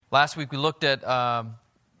Last week we looked at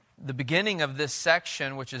the beginning of this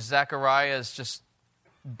section, which is Zechariah's just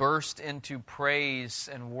burst into praise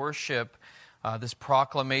and worship, this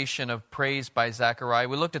proclamation of praise by Zechariah.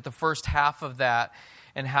 We looked at the first half of that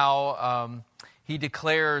and how he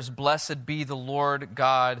declares, "Blessed be the Lord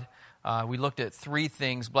God." We looked at three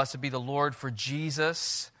things. Blessed be the Lord for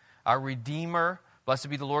Jesus, our Redeemer.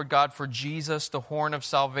 Blessed be the Lord God for Jesus, the horn of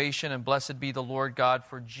salvation. And blessed be the Lord God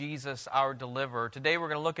for Jesus, our deliverer. Today we're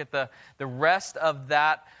going to look at the rest of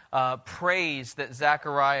that praise that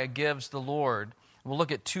Zechariah gives the Lord. We'll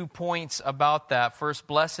look at 2 points about that. First,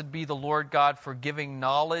 blessed be the Lord God for giving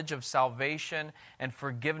knowledge of salvation and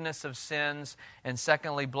forgiveness of sins. And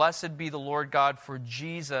secondly, blessed be the Lord God for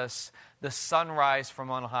Jesus, the sunrise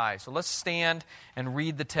from on high. So let's stand and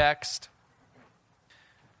read the text.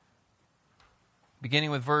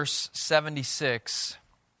 Beginning with verse 76.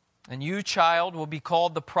 "And you, child, will be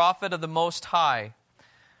called the prophet of the Most High,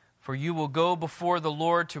 for you will go before the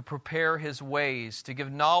Lord to prepare His ways, to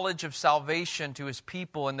give knowledge of salvation to His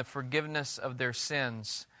people and the forgiveness of their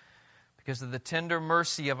sins, because of the tender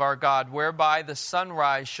mercy of our God, whereby the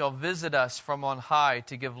sunrise shall visit us from on high,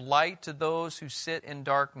 to give light to those who sit in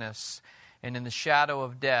darkness and in the shadow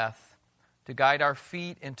of death, to guide our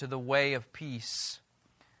feet into the way of peace.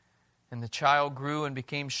 And the child grew and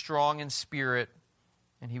became strong in spirit,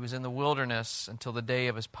 and he was in the wilderness until the day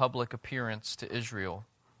of his public appearance to Israel."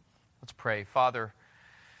 Let's pray. Father,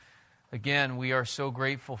 again, we are so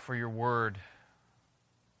grateful for your word.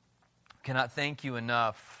 Cannot thank you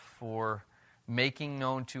enough for making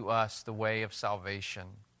known to us the way of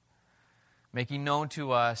salvation, making known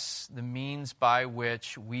to us the means by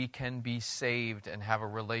which we can be saved and have a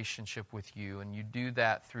relationship with you. And you do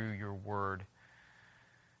that through your word.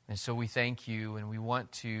 And so we thank you, and we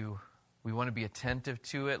want to be attentive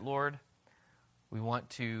to it, Lord. We want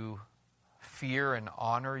to fear and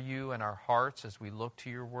honor you in our hearts as we look to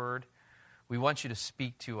your word. We want you to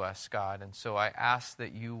speak to us, God. And so I ask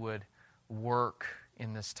that you would work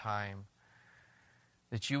in this time,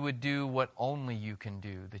 that you would do what only you can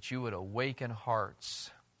do, that you would awaken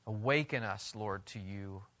hearts. Awaken us, Lord, to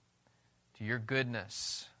you, to your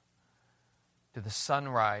goodness, to the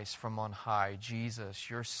sunrise from on high, Jesus,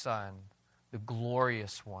 your Son, the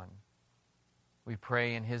glorious one. We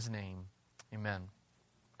pray in His name. Amen.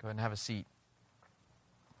 Go ahead and have a seat.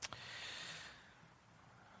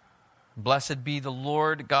 Blessed be the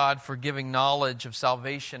Lord God for giving knowledge of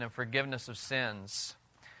salvation and forgiveness of sins.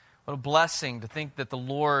 What a blessing to think that the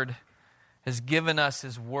Lord has given us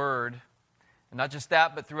His word. And not just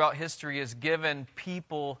that, but throughout history has given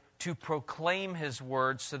people to proclaim His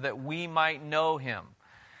word so that we might know Him.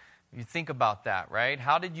 You think about that, right?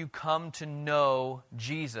 How did you come to know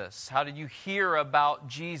Jesus? How did you hear about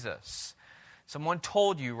Jesus? Someone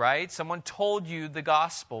told you, right? Someone told you the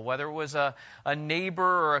gospel, whether it was a neighbor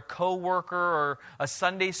or a coworker or a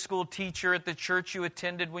Sunday school teacher at the church you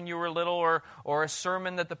attended when you were little, or a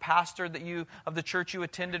sermon that the pastor of the church you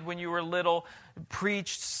attended when you were little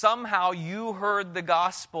preached. Somehow you heard the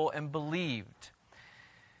gospel and believed.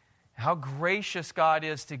 How gracious God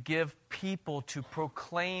is to give people to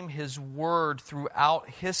proclaim His word throughout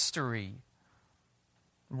history.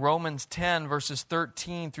 Romans 10, verses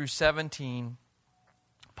 13 through 17,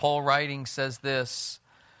 Paul writing says this: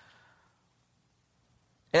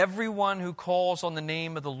 "Everyone who calls on the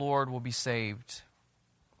name of the Lord will be saved.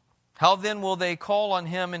 How then will they call on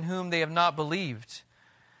Him in whom they have not believed?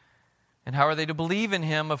 And how are they to believe in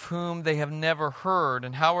Him of whom they have never heard?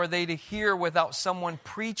 And how are they to hear without someone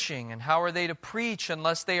preaching? And how are they to preach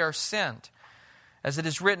unless they are sent? As it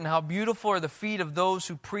is written, how beautiful are the feet of those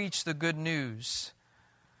who preach the good news.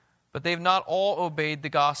 But they have not all obeyed the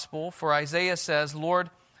gospel. For Isaiah says,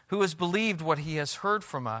 Lord, who has believed what he has heard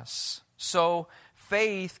from us? So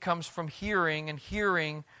faith comes from hearing, and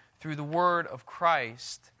hearing through the word of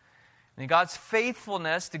Christ." And in God's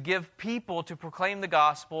faithfulness to give people to proclaim the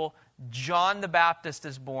gospel, John the Baptist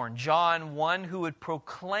is born. John, one who would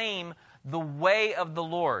proclaim the way of the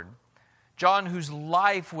Lord. John, whose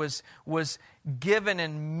life was given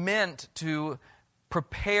and meant to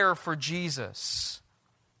prepare for Jesus.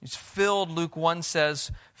 He's filled, Luke 1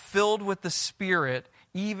 says, filled with the Spirit,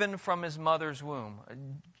 even from his mother's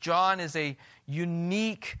womb. John is a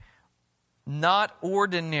unique, not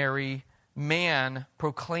ordinary man,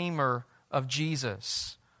 proclaimer of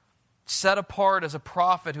Jesus. Set apart as a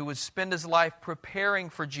prophet who would spend his life preparing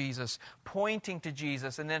for Jesus, pointing to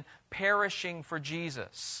Jesus, and then perishing for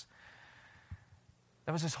Jesus.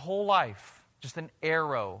 That was his whole life, just an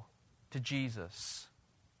arrow to Jesus.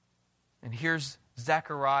 And here's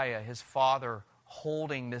Zechariah, his father,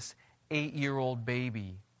 holding this 8-year-old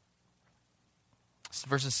baby.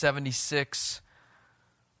 Verses 76,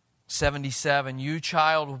 77, you,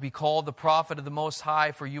 child, will be called the prophet of the Most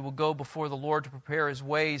High, for you will go before the Lord to prepare His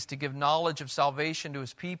ways, to give knowledge of salvation to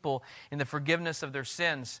His people in the forgiveness of their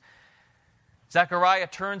sins. Zechariah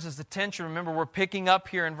turns his attention. Remember, we're picking up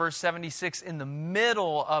here in verse 76 in the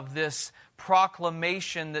middle of this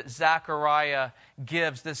proclamation that Zechariah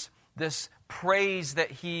gives, this praise that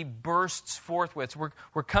he bursts forth with. So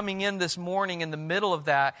we're coming in this morning in the middle of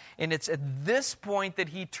that, and it's at this point that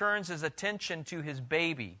he turns his attention to his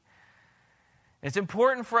baby. It's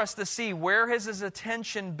important for us to see, where has his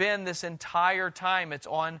attention been this entire time? It's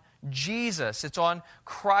on Jesus. It's on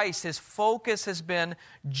Christ. His focus has been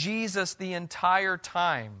Jesus the entire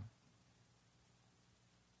time.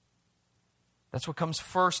 That's what comes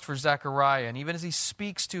first for Zechariah. And even as he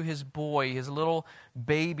speaks to his boy, his little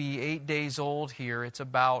baby, 8 days old here, it's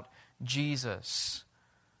about Jesus.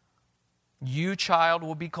 You, child,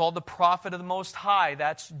 will be called the prophet of the Most High.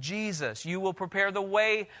 That's Jesus. You will prepare the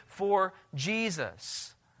way for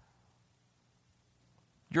Jesus.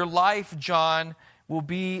 Your life, John, will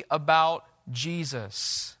be about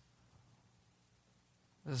Jesus.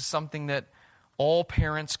 This is something that all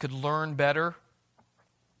parents could learn better.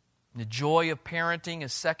 The joy of parenting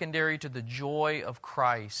is secondary to the joy of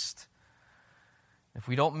Christ. If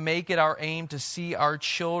we don't make it our aim to see our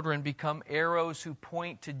children become arrows who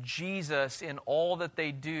point to Jesus in all that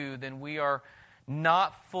they do, then we are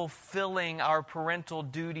not fulfilling our parental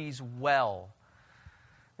duties well.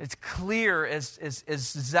 It's clear as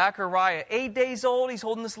Zechariah, 8 days old, he's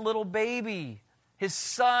holding this little baby, his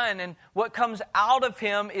son, and what comes out of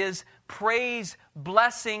him is praise,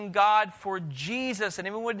 blessing God for Jesus. And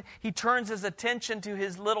even when he turns his attention to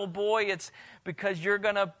his little boy, it's because you're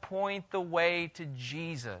going to point the way to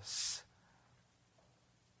Jesus.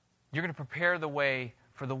 You're going to prepare the way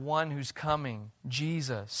for the one who's coming,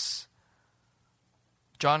 Jesus.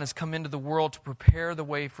 John has come into the world to prepare the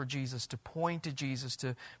way for Jesus, to point to Jesus,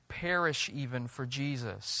 to perish even for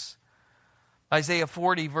Jesus. Isaiah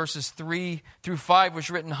 40, verses 3 through 5, was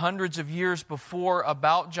written hundreds of years before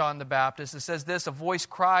about John the Baptist. It says this, a voice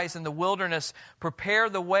cries in the wilderness, prepare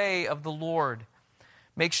the way of the Lord.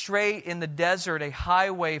 Make straight in the desert a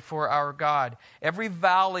highway for our God. Every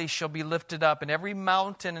valley shall be lifted up, and every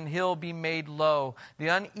mountain and hill be made low. The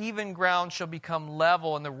uneven ground shall become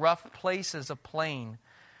level, and the rough places a plain.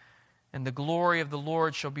 And the glory of the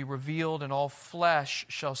Lord shall be revealed, and all flesh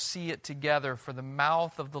shall see it together, for the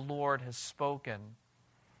mouth of the Lord has spoken.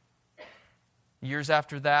 Years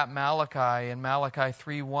after that, Malachi, in Malachi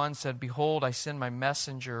 3:1 said, behold, I send my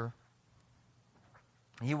messenger.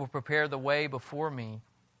 He will prepare the way before me.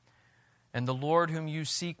 And the Lord whom you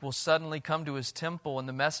seek will suddenly come to His temple, and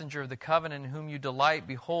the messenger of the covenant in whom you delight,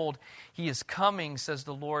 behold, He is coming, says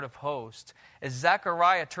the Lord of hosts. As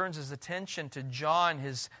Zechariah turns his attention to John,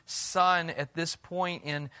 his son, at this point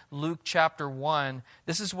in Luke chapter 1,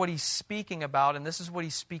 this is what he's speaking about, and this is what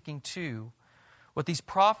he's speaking to. What these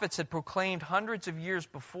prophets had proclaimed hundreds of years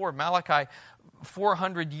before, Malachi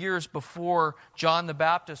 400 years before John the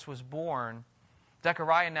Baptist was born,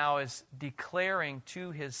 Zechariah now is declaring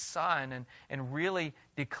to his son and really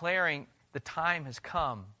declaring the time has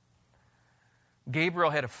come.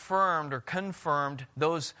 Gabriel had affirmed or confirmed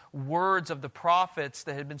those words of the prophets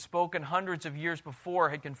that had been spoken hundreds of years before,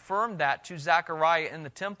 had confirmed that to Zechariah in the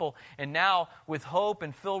temple. And now, with hope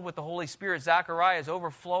and filled with the Holy Spirit, Zechariah is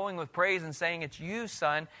overflowing with praise and saying, it's you,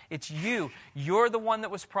 son, it's you. You're the one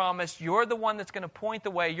that was promised. You're the one that's going to point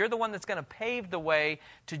the way. You're the one that's going to pave the way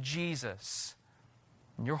to Jesus.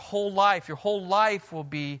 Your whole life will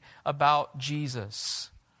be about Jesus.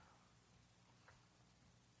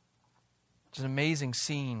 It's an amazing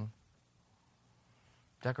scene.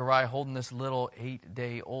 Zechariah holding this little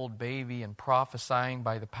 8-day-old baby and prophesying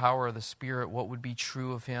by the power of the Spirit what would be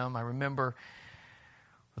true of him. I remember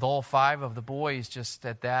with all 5 of the boys just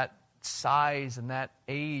at that size and that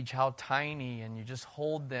age, how tiny, and you just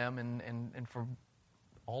hold them, and for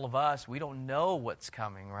all of us, we don't know what's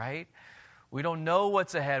coming, right? We don't know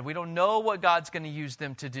what's ahead. We don't know what God's going to use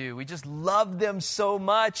them to do. We just love them so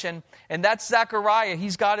much. And that's Zechariah.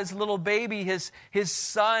 He's got his little baby, his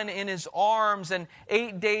son in his arms, and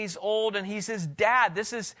 8 days old, and he's his dad.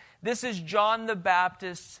 This is John the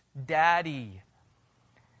Baptist's daddy.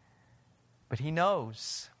 But he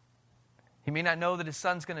knows. He may not know that his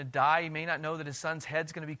son's going to die. He may not know that his son's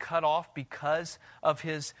head's going to be cut off because of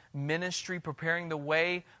his ministry preparing the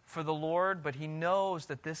way for the Lord. But he knows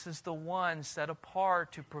that this is the one set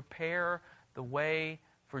apart to prepare the way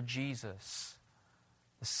for Jesus,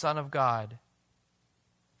 the Son of God.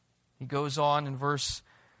 He goes on in verse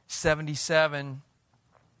 77,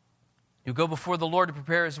 You'll go before the Lord to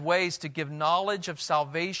prepare his ways, to give knowledge of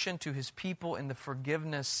salvation to his people in the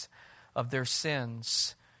forgiveness of their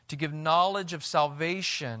sins. To give knowledge of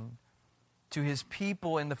salvation to his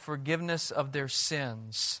people in the forgiveness of their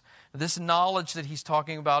sins. This knowledge that he's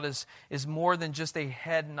talking about is more than just a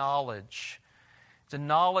head knowledge. It's a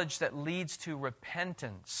knowledge that leads to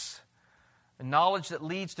repentance. A knowledge that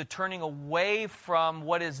leads to turning away from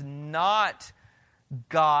what is not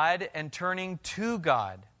God and turning to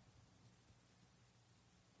God.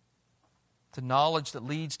 It's a knowledge that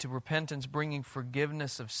leads to repentance, bringing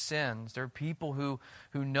forgiveness of sins. There are people who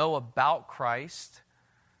know about Christ,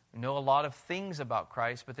 who know a lot of things about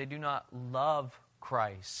Christ, but they do not love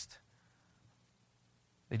Christ.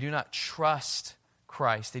 They do not trust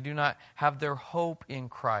Christ. They do not have their hope in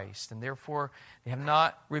Christ, and therefore they have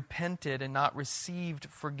not repented and not received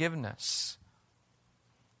forgiveness.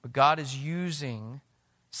 But God is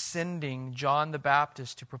sending John the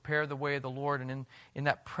Baptist to prepare the way of the Lord. And in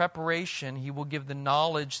that preparation, he will give the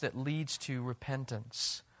knowledge that leads to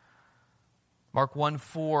repentance. Mark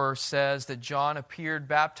 1:4 says that John appeared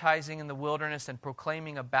baptizing in the wilderness and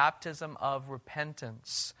proclaiming a baptism of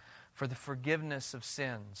repentance for the forgiveness of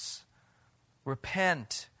sins.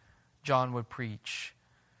 Repent, John would preach.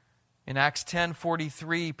 In Acts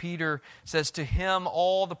 10:43, Peter says, to him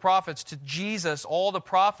all the prophets, to Jesus all the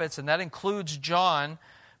prophets, and that includes John,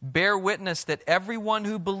 bear witness that everyone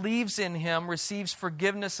who believes in him receives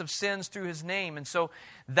forgiveness of sins through his name. And so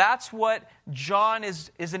that's what John is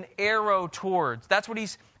an arrow towards. That's what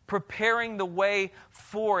he's preparing the way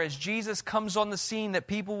for as Jesus comes on the scene, that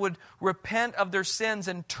people would repent of their sins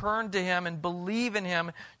and turn to him and believe in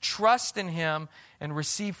him, trust in him, and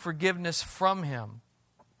receive forgiveness from him.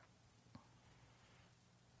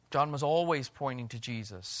 John was always pointing to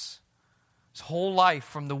Jesus. His whole life,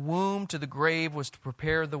 from the womb to the grave, was to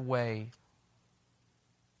prepare the way.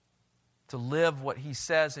 To live what he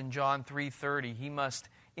says in John 3:30, he must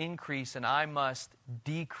increase and I must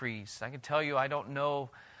decrease. I can tell you I don't know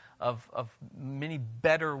of many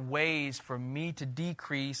better ways for me to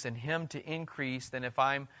decrease and him to increase than if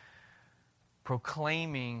I'm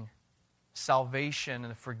proclaiming salvation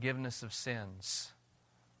and the forgiveness of sins.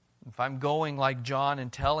 If I'm going like John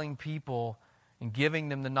and telling people and giving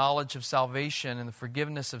them the knowledge of salvation and the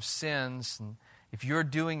forgiveness of sins, and if you're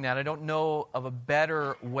doing that, I don't know of a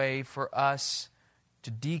better way for us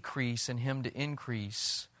to decrease and him to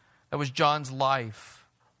increase. That was John's life,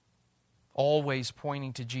 always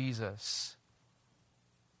pointing to Jesus.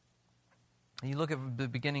 And you look at the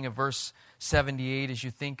beginning of verse 78 as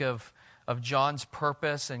you think of John's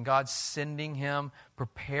purpose and God sending him,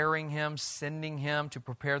 preparing him, sending him to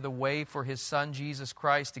prepare the way for his Son, Jesus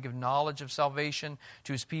Christ, to give knowledge of salvation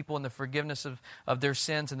to his people and the forgiveness of their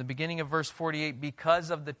sins. In the beginning of verse 48, because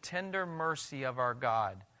of the tender mercy of our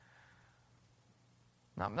God.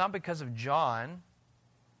 Not because of John.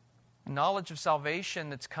 Knowledge of salvation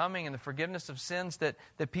that's coming and the forgiveness of sins that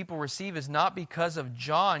people receive is not because of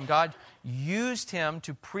John. God used him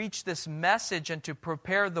to preach this message and to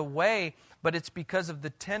prepare the way, but it's because of the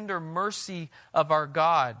tender mercy of our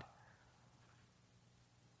God.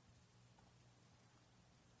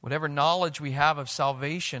 Whatever knowledge we have of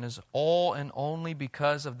salvation is all and only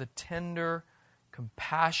because of the tender,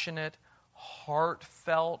 compassionate,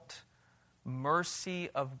 heartfelt mercy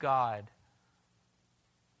of God.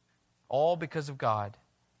 All because of God.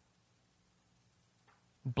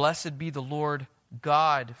 Blessed be the Lord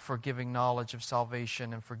God for giving knowledge of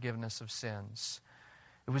salvation and forgiveness of sins.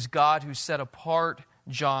 It was God who set apart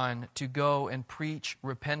John to go and preach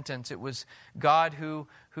repentance. It was God who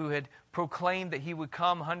had proclaimed that he would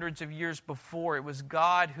come hundreds of years before. It was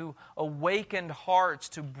God who awakened hearts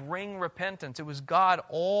to bring repentance. It was God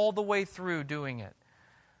all the way through doing it.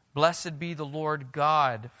 Blessed be the Lord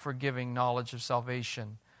God for giving knowledge of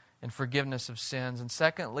salvation and forgiveness of sins. And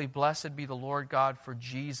secondly, blessed be the Lord God for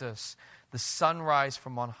Jesus, the sunrise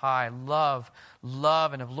from on high. Love,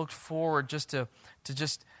 and have looked forward just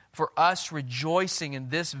for us rejoicing in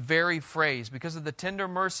this very phrase, because of the tender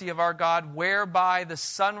mercy of our God, whereby the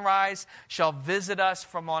sunrise shall visit us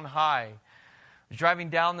from on high. I was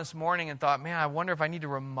driving down this morning and thought, man, I wonder if I need to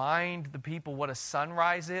remind the people what a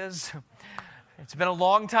sunrise is. It's been a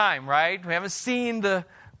long time, right? We haven't seen the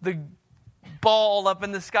ball up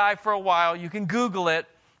in the sky for a while. You can Google it,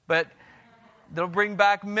 but they'll bring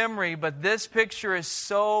back memory. But this picture is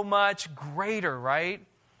so much greater, right?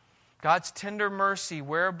 God's tender mercy,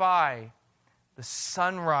 whereby the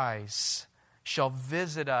sunrise shall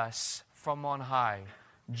visit us from on high.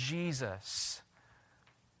 Jesus.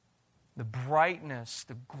 The brightness,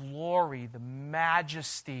 the glory, the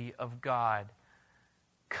majesty of God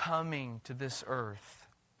coming to this earth.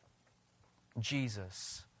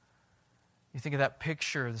 Jesus. You think of that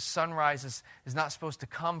picture, the sunrise is not supposed to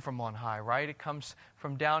come from on high, right? It comes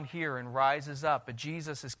from down here and rises up. But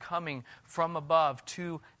Jesus is coming from above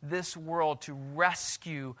to this world to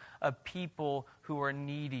rescue a people who are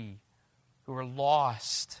needy, who are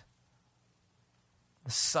lost.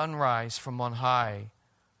 The sunrise from on high.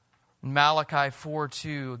 In Malachi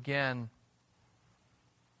 4:2, again,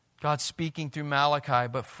 God speaking through Malachi,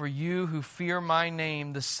 "But for you who fear my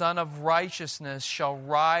name, the Son of Righteousness shall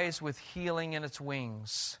rise with healing in its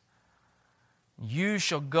wings. You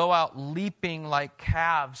shall go out leaping like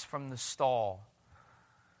calves from the stall."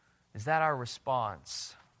 Is that our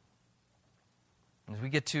response? As we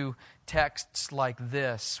get to texts like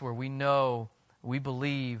this, where we know, we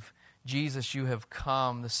believe, Jesus, you have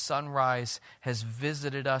come, the sunrise has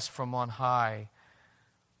visited us from on high.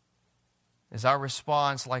 Is our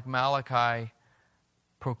response, like Malachi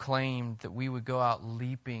proclaimed, that we would go out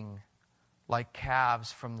leaping like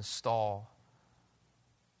calves from the stall?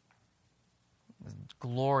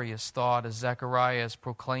 Glorious thought as Zechariah is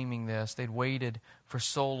proclaiming this. They'd waited for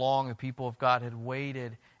so long. The people of God had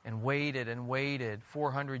waited and waited and waited.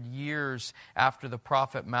 400 years after the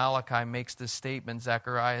prophet Malachi makes this statement,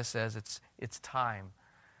 Zechariah says, it's time.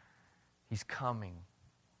 He's coming.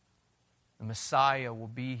 The Messiah will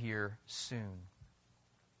be here soon.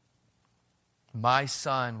 My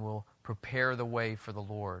Son will prepare the way for the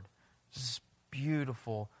Lord. This is a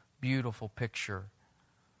beautiful, beautiful picture.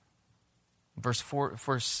 Verse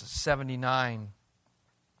 79.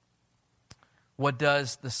 What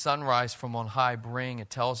does the sunrise from on high bring? It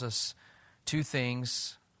tells us two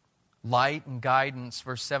things. Light and guidance,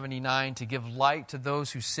 verse 79, to give light to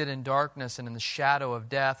those who sit in darkness and in the shadow of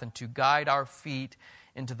death, and to guide our feet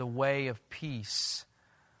into the way of peace.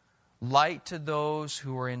 Light to those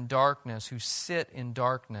who are in darkness, who sit in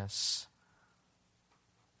darkness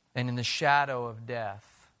and in the shadow of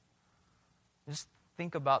death. Just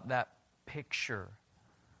think about that picture.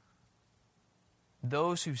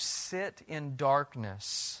 Those who sit in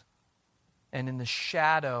darkness and in the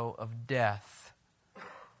shadow of death.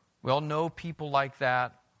 We all know people like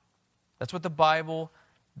that. That's what the Bible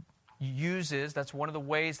uses. That's one of the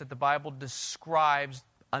ways that the Bible describes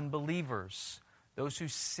unbelievers. Those who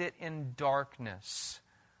sit in darkness.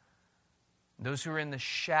 Those who are in the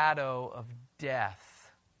shadow of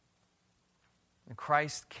death. And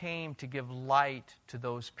Christ came to give light to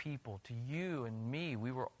those people, to you and me.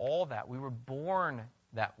 We were all that. We were born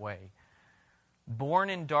that way. Born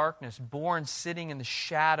in darkness, born sitting in the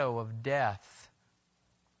shadow of death.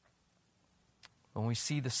 When we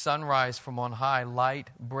see the sunrise from on high, light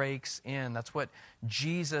breaks in. That's what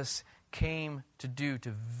Jesus came to do,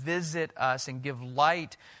 to visit us and give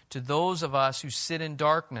light to those of us who sit in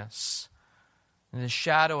darkness, in the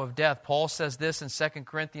shadow of death. Paul says this in 2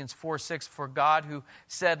 Corinthians 4:6, "For God who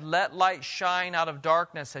said, 'Let light shine out of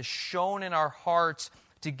darkness,' has shone in our hearts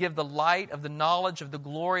to give the light of the knowledge of the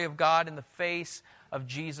glory of God in the face of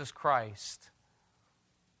Jesus Christ."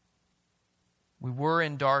 We were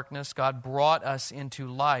in darkness. God brought us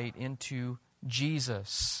into light, into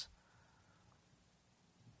Jesus.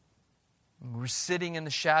 We're sitting in the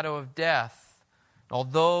shadow of death.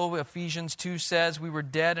 Although Ephesians 2 says we were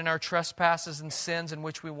dead in our trespasses and sins in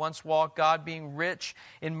which we once walked, God, being rich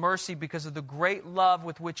in mercy because of the great love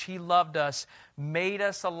with which He loved us, made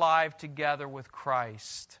us alive together with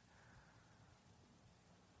Christ.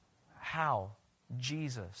 How?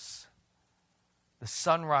 Jesus. The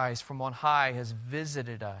sunrise from on high has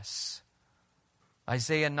visited us.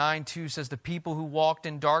 Isaiah 9:2 says, "The people who walked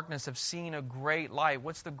in darkness have seen a great light."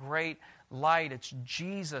 What's the great light? It's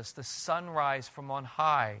Jesus, the sunrise from on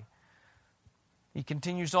high. He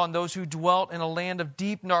continues on, "Those who dwelt in a land of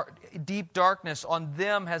deep darkness, on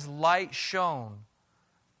them has light shone."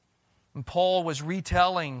 And Paul was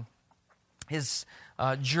retelling his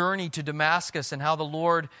journey to Damascus and how the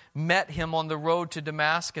Lord met him on the road to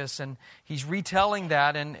Damascus. And he's retelling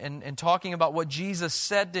that and talking about what Jesus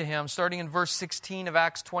said to him, starting in verse 16 of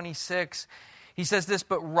Acts 26. He says this,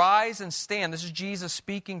 "But rise and stand." This is Jesus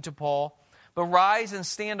speaking to Paul. "But rise and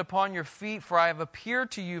stand upon your feet, for I have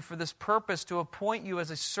appeared to you for this purpose, to appoint you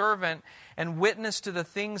as a servant and witness to the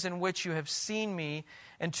things in which you have seen me,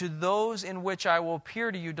 and to those in which I will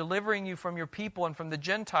appear to you, delivering you from your people and from the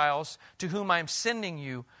Gentiles to whom I am sending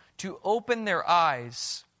you, to open their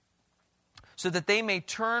eyes, so that they may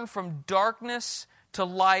turn from darkness to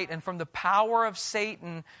light and from the power of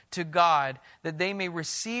Satan to God, that they may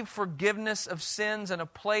receive forgiveness of sins and a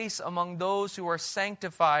place among those who are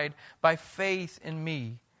sanctified by faith in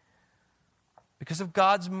me." Because of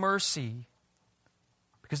God's mercy,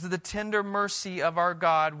 because of the tender mercy of our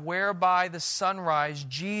God, whereby the sunrise,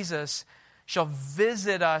 Jesus shall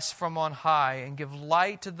visit us from on high and give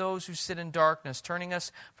light to those who sit in darkness, turning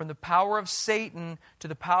us from the power of Satan to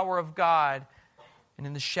the power of God, and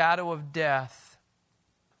in the shadow of death,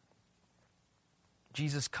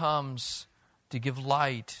 Jesus comes to give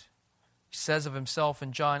light. He says of himself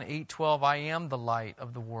in John 8:12, I am the light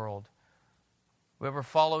of the world. Whoever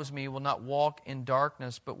follows me will not walk in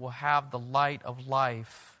darkness, but will have the light of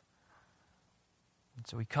life. And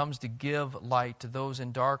so he comes to give light to those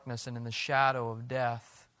in darkness and in the shadow of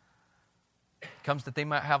death. He comes that they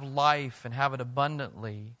might have life and have it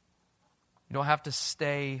abundantly. You don't have to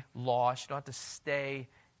stay lost. You don't have to stay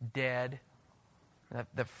dead.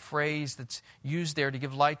 That phrase that's used there to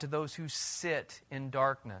give light to those who sit in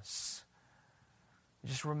darkness. You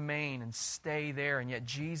just remain and stay there. And yet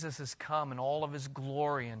Jesus has come in all of his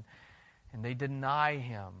glory, and they deny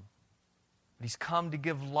him. But he's come to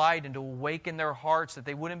give light and to awaken their hearts, that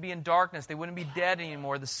they wouldn't be in darkness. They wouldn't be dead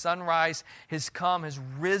anymore. The sunrise has come, has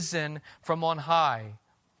risen from on high.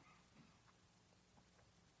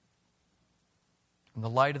 And the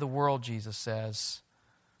light of the world, Jesus says,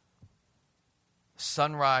 the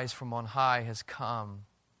sunrise from on high has come.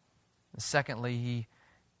 And secondly, he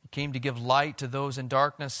came to give light to those in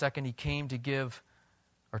darkness. Second, he came to give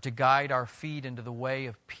or to guide our feet into the way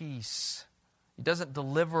of peace. He doesn't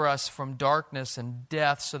deliver us from darkness and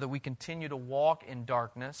death so that we continue to walk in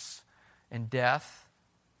darkness and death,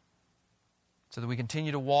 so that we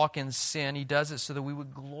continue to walk in sin. He does it so that we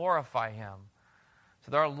would glorify him,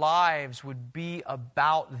 so that our lives would be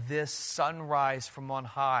about this sunrise from on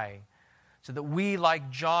high, so that we, like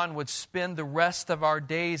John, would spend the rest of our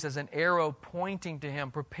days as an arrow pointing to him,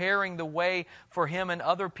 preparing the way for him in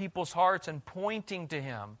other people's hearts and pointing to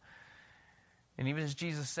him. And even as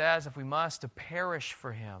Jesus says, if we must, to perish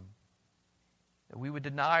for him, that we would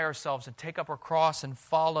deny ourselves and take up our cross and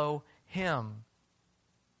follow him.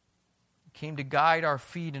 He came to guide our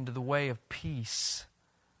feet into the way of peace,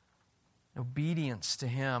 obedience to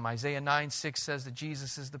him. Isaiah 9:6 says that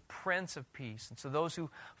Jesus is the Prince of Peace. And so those who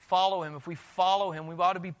follow him, if we follow him, we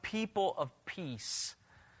ought to be people of peace.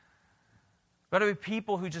 We ought to be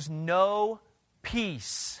people who just know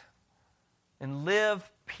peace and live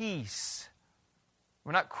peace.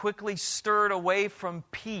 We're not quickly stirred away from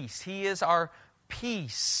peace. He is our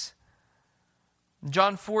peace. In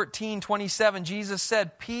John 14:27, Jesus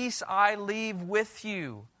said, peace I leave with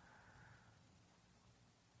you.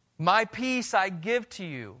 My peace I give to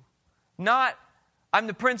you. Not, I'm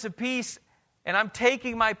the Prince of Peace and I'm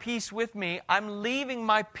taking my peace with me. I'm leaving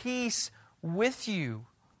my peace with you.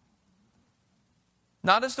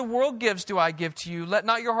 Not as the world gives do I give to you. Let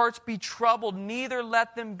not your hearts be troubled, neither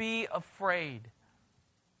let them be afraid.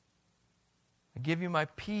 I give you my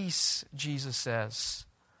peace, Jesus says.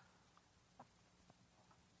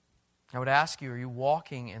 I would ask you, are you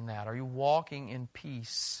walking in that? Are you walking in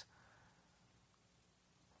peace?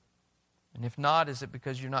 And if not, is it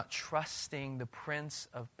because you're not trusting the Prince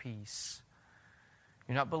of Peace?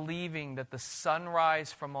 You're not believing that the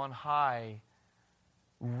sunrise from on high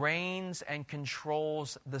reigns and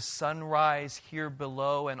controls the sunrise here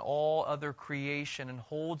below and all other creation and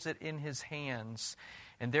holds it in his hands,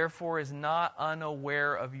 and therefore is not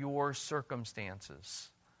unaware of your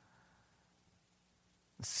circumstances.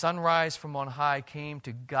 The sunrise from on high came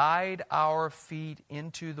to guide our feet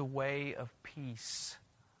into the way of peace,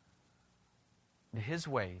 into his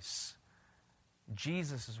ways,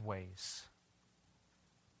 Jesus' ways.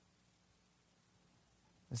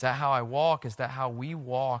 Is that how I walk? Is that how we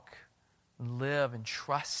walk and live and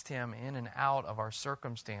trust him in and out of our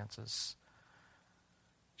circumstances?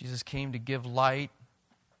 Jesus came to give light,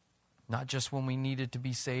 not just when we needed to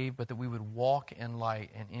be saved, but that we would walk in light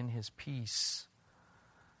and in his peace.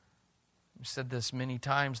 We've said this many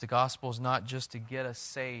times. The gospel is not just to get us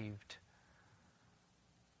saved.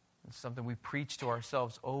 It's something we preach to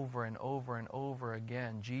ourselves over and over and over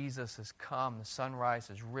again. Jesus has come. The sunrise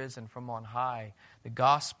has risen from on high. The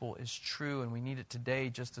gospel is true, and we need it today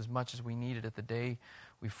just as much as we needed it the day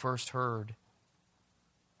we first heard.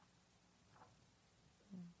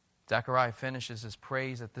 Zechariah finishes his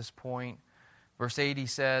praise at this point. Verse 80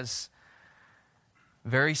 says,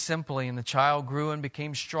 very simply, and the child grew and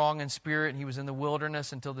became strong in spirit, and he was in the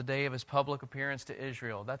wilderness until the day of his public appearance to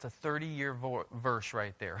Israel. That's a 30-year verse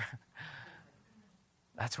right there.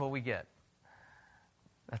 That's what we get.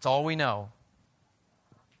 That's all we know.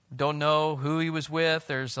 Don't know who he was with.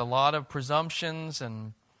 There's a lot of presumptions,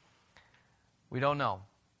 and we don't know.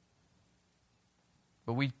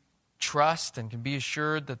 But we trust and can be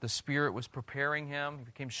assured that the Spirit was preparing him. He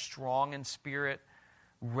became strong in spirit,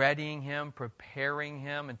 readying him, preparing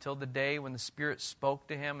him until the day when the Spirit spoke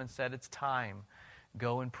to him and said, it's time,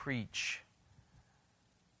 go and preach.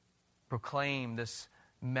 proclaim this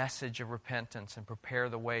message of repentance and prepare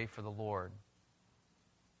the way for the Lord.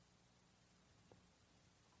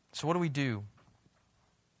 So what do we do?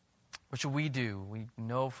 What should we do? We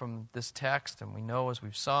know from this text, and we know as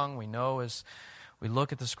we've sung, we know as we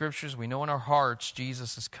look at the Scriptures, we know in our hearts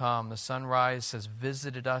Jesus has come. The sunrise has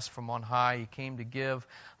visited us from on high. He came to give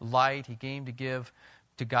light. He came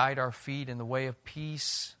to guide our feet in the way of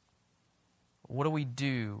peace. What do we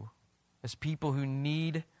do as people who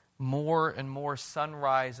need more and more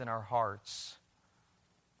sunrise in our hearts?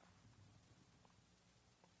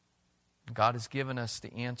 God has given us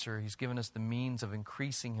the answer. He's given us the means of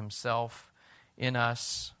increasing Himself in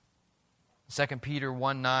us. 2 Peter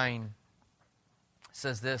 1:9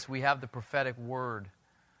 says this, we have the prophetic word.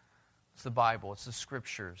 It's the Bible. It's the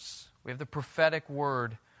Scriptures. We have the prophetic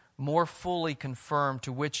word more fully confirmed,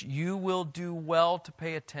 to which you will do well to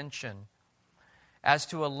pay attention, as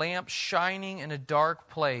to a lamp shining in a dark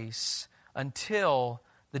place until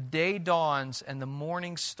the day dawns and the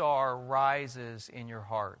morning star rises in your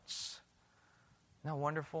hearts. Isn't that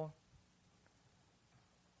wonderful?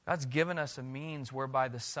 God's given us a means whereby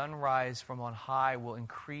the sunrise from on high will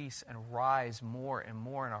increase and rise more and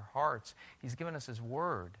more in our hearts. He's given us His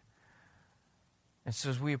Word. And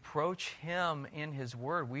so as we approach Him in His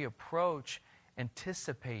Word, we approach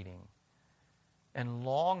anticipating and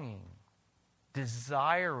longing,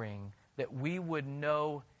 desiring that we would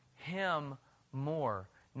know Him more.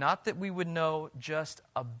 Not that we would know just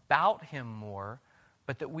about Him more,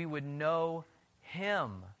 but that we would know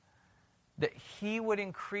Him, that He would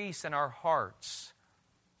increase in our hearts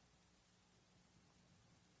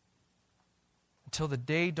until the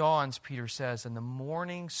day dawns, Peter says, and the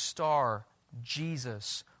morning star,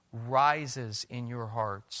 Jesus, rises in your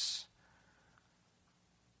hearts.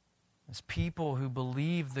 As people who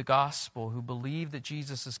believe the gospel, who believe that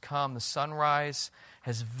Jesus has come, the sunrise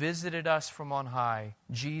has visited us from on high.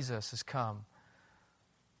 Jesus has come.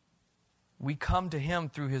 We come to Him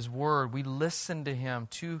through His Word. We listen to Him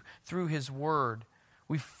through His Word.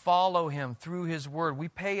 We follow Him through His Word. We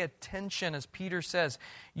pay attention, as Peter says.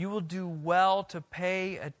 You will do well to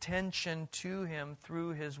pay attention to Him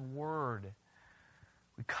through His Word.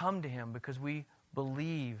 We come to Him because we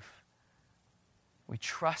believe. We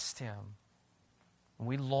trust Him. And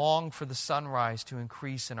we long for the sunrise to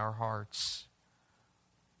increase in our hearts.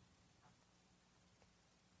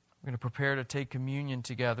 We're going to prepare to take communion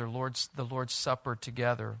together, the Lord's Supper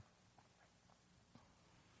together.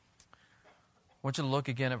 I want you to look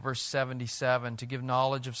again at verse 77, to give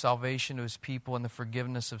knowledge of salvation to His people and the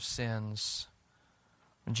forgiveness of sins.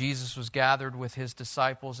 When Jesus was gathered with His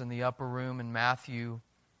disciples in the upper room in Matthew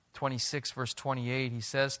 26, verse 28, He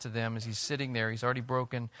says to them, as He's sitting there, He's already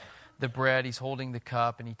broken the bread, He's holding the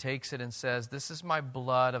cup, and He takes it and says, "This is my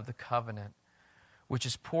blood of the covenant, which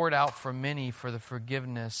is poured out for many for the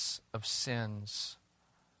forgiveness of sins."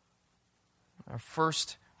 Our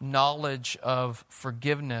first knowledge of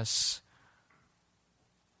forgiveness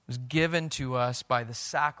was given to us by the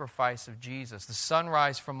sacrifice of Jesus. The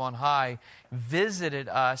sunrise from on high visited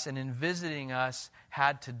us, and in visiting us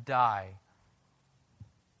had to die.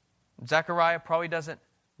 Zechariah probably doesn't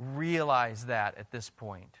realize that at this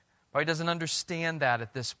point. Probably doesn't understand that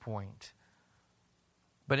at this point.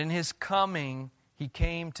 But in His coming, He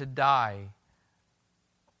came to die.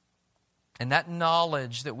 And that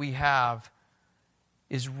knowledge that we have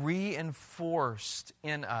is reinforced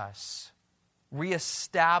in us,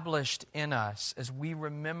 reestablished in us as we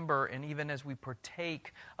remember and even as we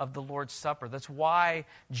partake of the Lord's Supper. That's why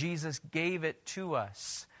Jesus gave it to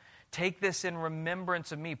us. Take this in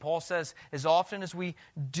remembrance of me. Paul says, as often as we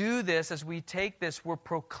do this, as we take this, we're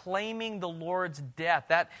proclaiming the Lord's death.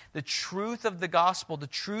 That the truth of the gospel, the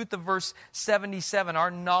truth of verse 77, our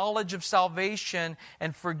knowledge of salvation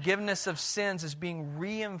and forgiveness of sins is being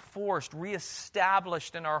reinforced,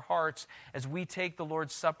 reestablished in our hearts as we take the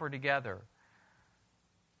Lord's Supper together.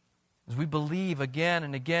 As we believe again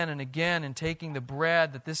and again and again in taking the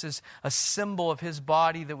bread that this is a symbol of His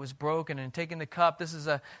body that was broken, and taking the cup, this is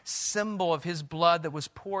a symbol of His blood that was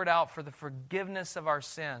poured out for the forgiveness of our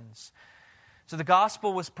sins. So the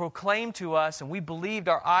gospel was proclaimed to us, and we believed,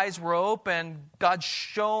 our eyes were open, God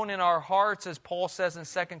shone in our hearts, as Paul says in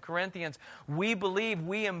 2 Corinthians. We believe,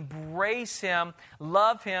 we embrace Him,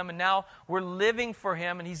 love Him, and now we're living for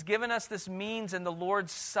Him, and He's given us this means in the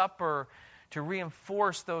Lord's Supper to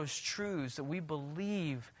reinforce those truths that we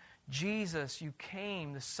believe, Jesus, you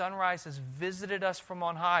came, the sunrise has visited us from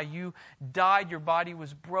on high. You died, your body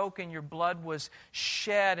was broken, your blood was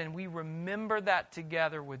shed, and we remember that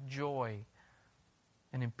together with joy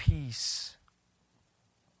and in peace.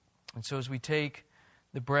 And so as we take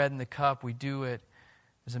the bread and the cup, we do it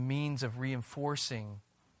as a means of reinforcing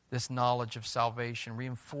this knowledge of salvation,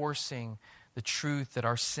 reinforcing the truth that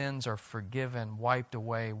our sins are forgiven, wiped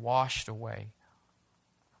away, washed away.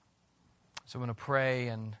 So I'm going to pray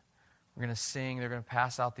and we're going to sing. They're going to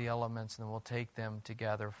pass out the elements and then we'll take them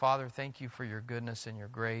together. Father, thank you for your goodness and your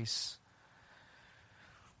grace.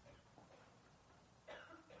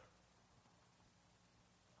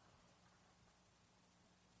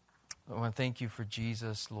 I want to thank you for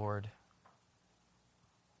Jesus, Lord.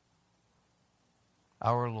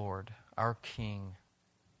 Our Lord, our King,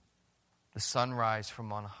 the sunrise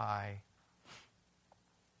from on high.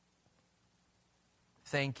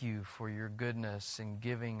 Thank you for your goodness in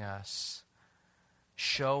giving us,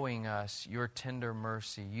 showing us your tender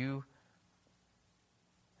mercy. You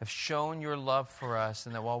have shown your love for us,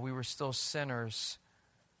 and that while we were still sinners,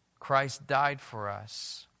 Christ died for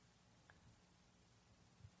us.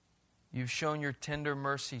 You've shown your tender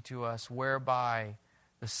mercy to us, whereby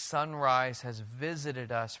the sunrise has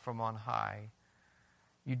visited us from on high.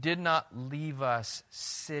 You did not leave us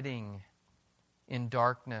sitting in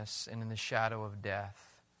darkness and in the shadow of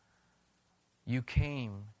death. You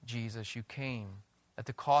came, Jesus, you came. At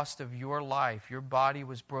the cost of your life, your body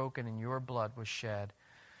was broken and your blood was shed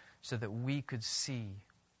so that we could see,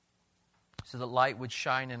 so that light would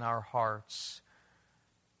shine in our hearts.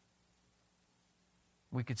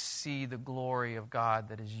 We could see the glory of God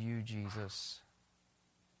that is you, Jesus.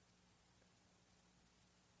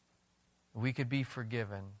 We could be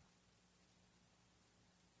forgiven.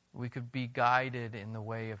 We could be guided in the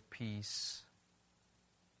way of peace.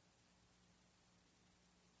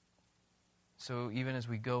 So even as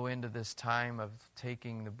we go into this time of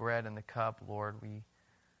taking the bread and the cup, Lord, we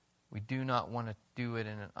do not want to do it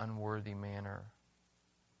in an unworthy manner.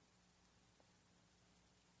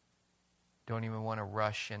 Don't even want to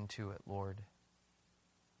rush into it, Lord.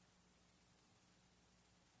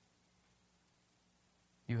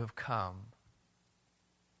 You have come.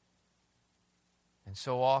 And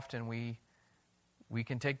so often we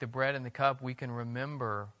can take the bread and the cup, we can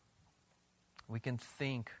remember, we can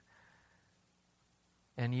think,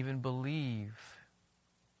 and even believe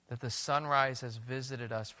that the sunrise has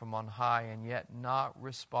visited us from on high, and yet not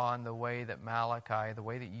respond the way that Malachi, the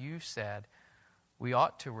way that you said we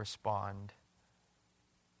ought to respond.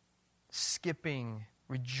 Skipping,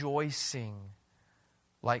 rejoicing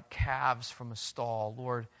like calves from a stall.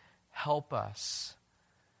 Lord, help us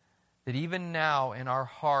that even now in our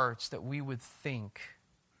hearts that we would think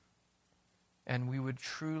and we would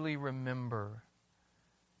truly remember,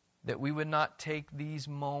 that we would not take these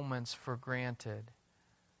moments for granted,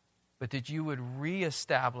 but that you would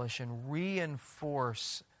reestablish and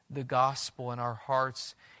reinforce the gospel in our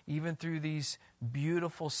hearts, even through these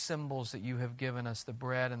beautiful symbols that you have given us, the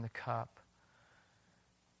bread and the cup.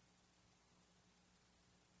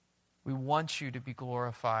 We want you to be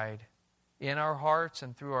glorified in our hearts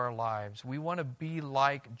and through our lives. We want to be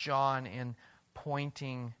like John in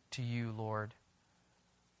pointing to you, Lord.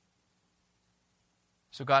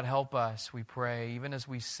 So God, help us, we pray. Even as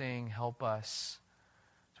we sing, help us.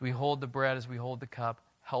 As we hold the bread, as we hold the cup,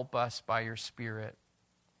 help us by your Spirit.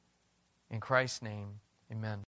 In Christ's name, amen.